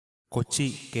Kochi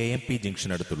KMP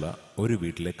ജംഗ്ഷനടുത്തുള്ള ഒരു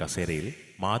വീട്ടിലെ കസേരയിൽ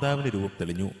മാതാവിന്റെ രൂപം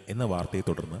തെളിഞ്ഞു എന്ന വാർത്തയെ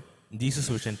തുടർന്ന്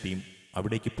ജീസസ് വിഷൻ ടീം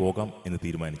അവിടേക്ക് പോകാം എന്ന്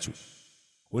തീരുമാനിച്ചു.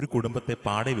 ഒരു കുടുംബത്തെ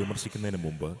പാടെ വിമർശിക്കുന്നതിന്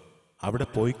മുമ്പ് അവിടെ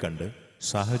പോയി കണ്ട്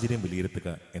സാഹചര്യം വിലയിരുത്തുക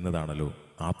എന്നതാണല്ലോ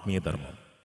ആത്മീയ ധർമ്മം.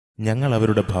 ഞങ്ങൾ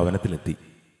അവരുടെ ഭവനത്തിലെത്തി.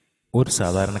 ഒരു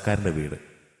സാധാരണക്കാരൻ്റെ വീട്.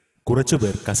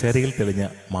 കുറച്ചുപേർ കസേരയിൽ തെളിഞ്ഞ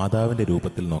മാതാവിന്റെ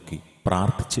രൂപത്തിൽ നോക്കി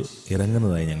പ്രാർത്ഥിച്ച്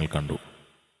ഇറങ്ങുന്നതായി ഞങ്ങൾ കണ്ടു.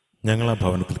 ഞങ്ങൾ ആ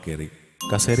ഭവനത്തിൽ കയറി.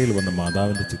 കസേരയിൽ വന്ന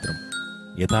മാതാവിന്റെ ചിത്രം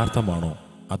യഥാർത്ഥമാണോ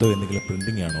അതോ എന്തെങ്കിലും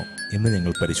പ്രിന്റിംഗ് ആണോ എന്ന്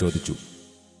ഞങ്ങൾ പരിശോധിച്ചു.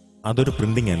 അതൊരു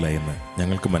പ്രിന്റിംഗ് അല്ല എന്ന്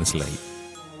ഞങ്ങൾക്ക് മനസ്സിലായി.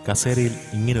 കസേരയിൽ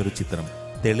ഇങ്ങനൊരു ചിത്രം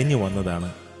തെളിഞ്ഞു വന്നതാണ്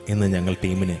എന്ന് ഞങ്ങൾ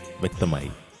ടീമിന്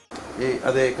വ്യക്തമായി.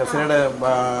 അതെ, കസേരയുടെ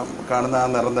കാണുന്ന ആ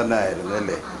നിറം തന്നെ ആയിരുന്നു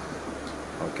അല്ലേ?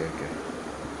 Okay okay.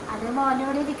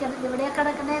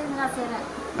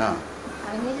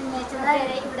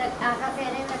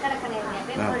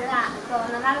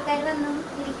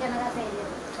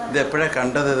 ഇത് എപ്പോഴാ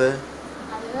കണ്ടത്? ഇത്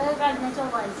കഴിഞ്ഞ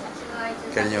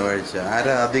ചൊവ്വാഴ്ച.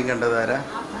 ആരാ ആദ്യം കണ്ടത്? ആരാ?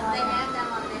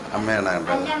 അമ്മയാണ്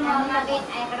കണ്ടത്?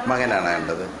 മകനാണ്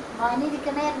കണ്ടത്?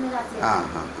 ആ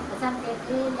ഹാ.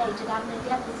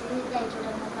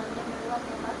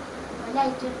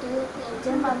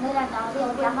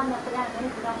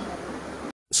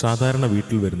 സാധാരണ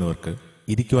വീട്ടിൽ വരുന്നവർക്ക്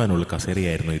ഇരിക്കുവാനുള്ള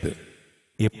കസേരയായിരുന്നു ഇത്.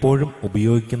 എപ്പോഴും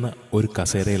ഉപയോഗിക്കുന്ന ഒരു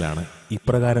കസേരയിലാണ്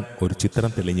ഇപ്രകാരം ഒരു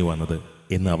ചിത്രം തെളിഞ്ഞു വന്നത്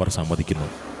എന്ന് അവർ സമ്മതിക്കുന്നു.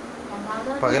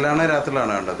 പകലാണോ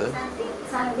രാത്രിയിലാണോ കണ്ടത്?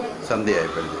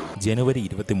 സന്ധ്യയായപ്പോഴത്തേക്ക്. ജനുവരി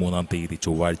 23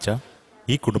 ചൊവ്വാഴ്ച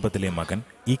ഈ കുടുംബത്തിലെ മകൻ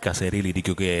ഈ കസേരയിൽ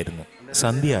ഇരിക്കുകയായിരുന്നു.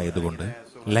 സന്ധ്യ ആയതുകൊണ്ട്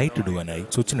ലൈറ്റ് ഇടുവാനായി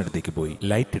സ്വിച്ചിനടുത്തേക്ക് പോയി.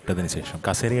 ലൈറ്റ് ഇട്ടതിന് ശേഷം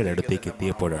കസേരയുടെ അടുത്തേക്ക്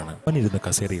എത്തിയപ്പോഴാണ് അവനിരുന്ന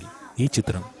കസേരയിൽ ഈ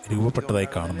ചിത്രം രൂപപ്പെട്ടതായി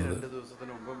കാണുന്നത്.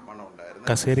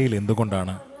 കസേരയിൽ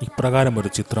എന്തുകൊണ്ടാണ് ഇപ്രകാരം ഒരു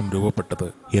ചിത്രം രൂപപ്പെട്ടത്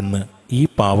എന്ന് ഈ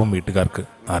പാവം വീട്ടുകാർക്ക്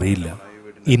അറിയില്ല.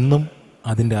 ഇന്നും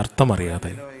അതിന്റെ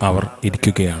അർത്ഥമറിയാതെ അവർ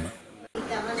ഇരിക്കുകയാണ്.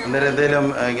 എന്തെങ്കിലും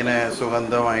ഇങ്ങനെ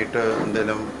സുഗന്ധമായിട്ട്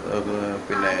എന്തെങ്കിലും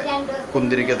പിന്നെ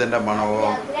കുന്തിരിക്കത്തിന്റെ മണമോ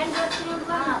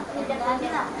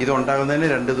ഇതുണ്ടാകുന്നതിന്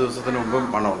 2 ദിവസത്തിന് മുമ്പ്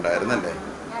മണം ഉണ്ടായിരുന്നല്ലേ?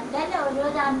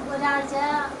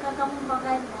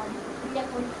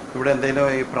 ഇവിടെ എന്തെങ്കിലും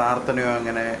ഈ പ്രാർത്ഥനയോ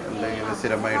അങ്ങനെ എന്തെങ്കിലും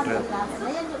സ്ഥിരമായിട്ട്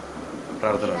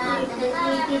പ്രാർത്ഥന?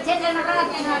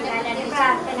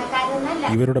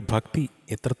 ഇവരുടെ ഭക്തി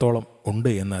എത്രത്തോളം ഉണ്ട്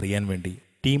എന്നറിയാൻ വേണ്ടി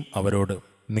ടീം അവരോട്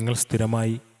നിങ്ങൾ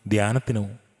സ്ഥിരമായി ധ്യാനത്തിനോ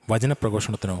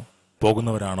വചനപ്രഘോഷണത്തിനോ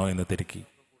പോകുന്നവരാണോ എന്ന് തിരക്കി.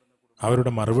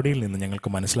 അവരുടെ മറുപടിയിൽ നിന്ന് ഞങ്ങൾക്ക്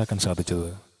മനസ്സിലാക്കാൻ സാധിച്ചത്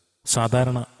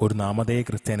സാധാരണ ഒരു നാമധേയ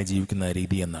ക്രിസ്ത്യാനി ജീവിക്കുന്ന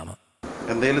രീതി എന്നാണ്.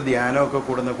 എന്തെങ്കിലും ധ്യാനമൊക്കെ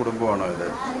കൂടുന്ന കുടുംബമാണോ ഇത്?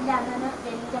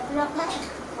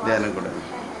 ധ്യാനം കൂടും.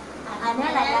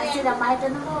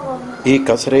 ഈ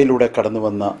കസരയിലൂടെ കടന്നു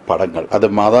വന്ന പടങ്ങൾ അത്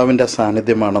മാതാവിന്റെ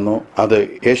സാന്നിധ്യമാണെന്നോ അത്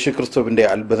യേശുക്രിസ്തുവിന്റെ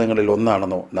അത്ഭുതങ്ങളിൽ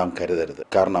ഒന്നാണെന്നോ നാം കരുതരുത്.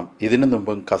 കാരണം ഇതിനു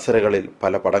മുമ്പും കസരകളിൽ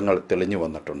പല പടങ്ങൾ തെളിഞ്ഞു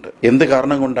വന്നിട്ടുണ്ട്. എന്ത്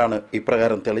കാരണം കൊണ്ടാണ്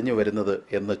ഇപ്രകാരം തെളിഞ്ഞു വരുന്നത്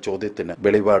എന്ന ചോദ്യത്തിന്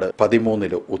വെളിപാട്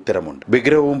 13 ഉത്തരമുണ്ട്.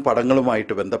 വിഗ്രഹവും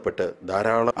പടങ്ങളുമായിട്ട് ബന്ധപ്പെട്ട്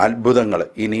ധാരാളം അത്ഭുതങ്ങൾ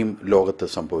ഇനിയും ലോകത്ത്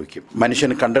സംഭവിക്കും.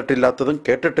 മനുഷ്യന് കണ്ടിട്ടില്ലാത്തതും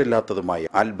കേട്ടിട്ടില്ലാത്തതുമായ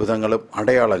അത്ഭുതങ്ങളും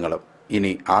അടയാളങ്ങളും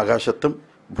ഇനി ആകാശത്തും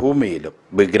ഭൂമിയിലും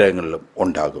വിഗ്രഹങ്ങളിലും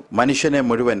ഉണ്ടാകും. മനുഷ്യനെ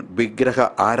മുഴുവൻ വിഗ്രഹ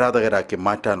ആരാധകരാക്കി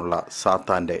മാറ്റാനുള്ള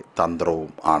സാത്താന്റെ തന്ത്രവും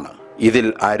ആണ്. ഇതിൽ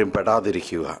ആരും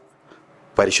പെടാതിരിക്കുക.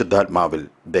 പരിശുദ്ധാത്മാവിൽ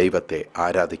ദൈവത്തെ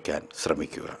ആരാധിക്കാൻ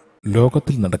ശ്രമിക്കുക.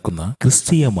 ലോകത്തിൽ നടക്കുന്ന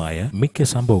ക്രിസ്തീയമായ മിക്ക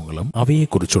സംഭവങ്ങളും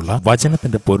അവയെക്കുറിച്ചുള്ള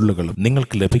വചനത്തിന്റെ പൊരുളുകളും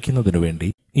നിങ്ങൾക്ക് ലഭിക്കുന്നതിനു വേണ്ടി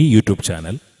ഈ യൂട്യൂബ്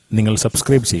ചാനൽ നിങ്ങൾ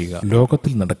സബ്സ്ക്രൈബ് ചെയ്യുക.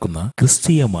 ലോകത്തിൽ നടക്കുന്ന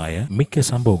ക്രിസ്തീയമായ മിക്ക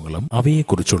സംഭവങ്ങളും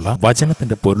അവയെക്കുറിച്ചുള്ള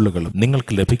വചനത്തിന്റെ പൊരുളുകളും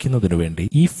നിങ്ങൾക്ക് ലഭിക്കുന്നതിനു വേണ്ടി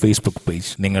ഈ ഫേസ്ബുക്ക്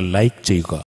പേജ് നിങ്ങൾ ലൈക്ക്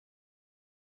ചെയ്യുക.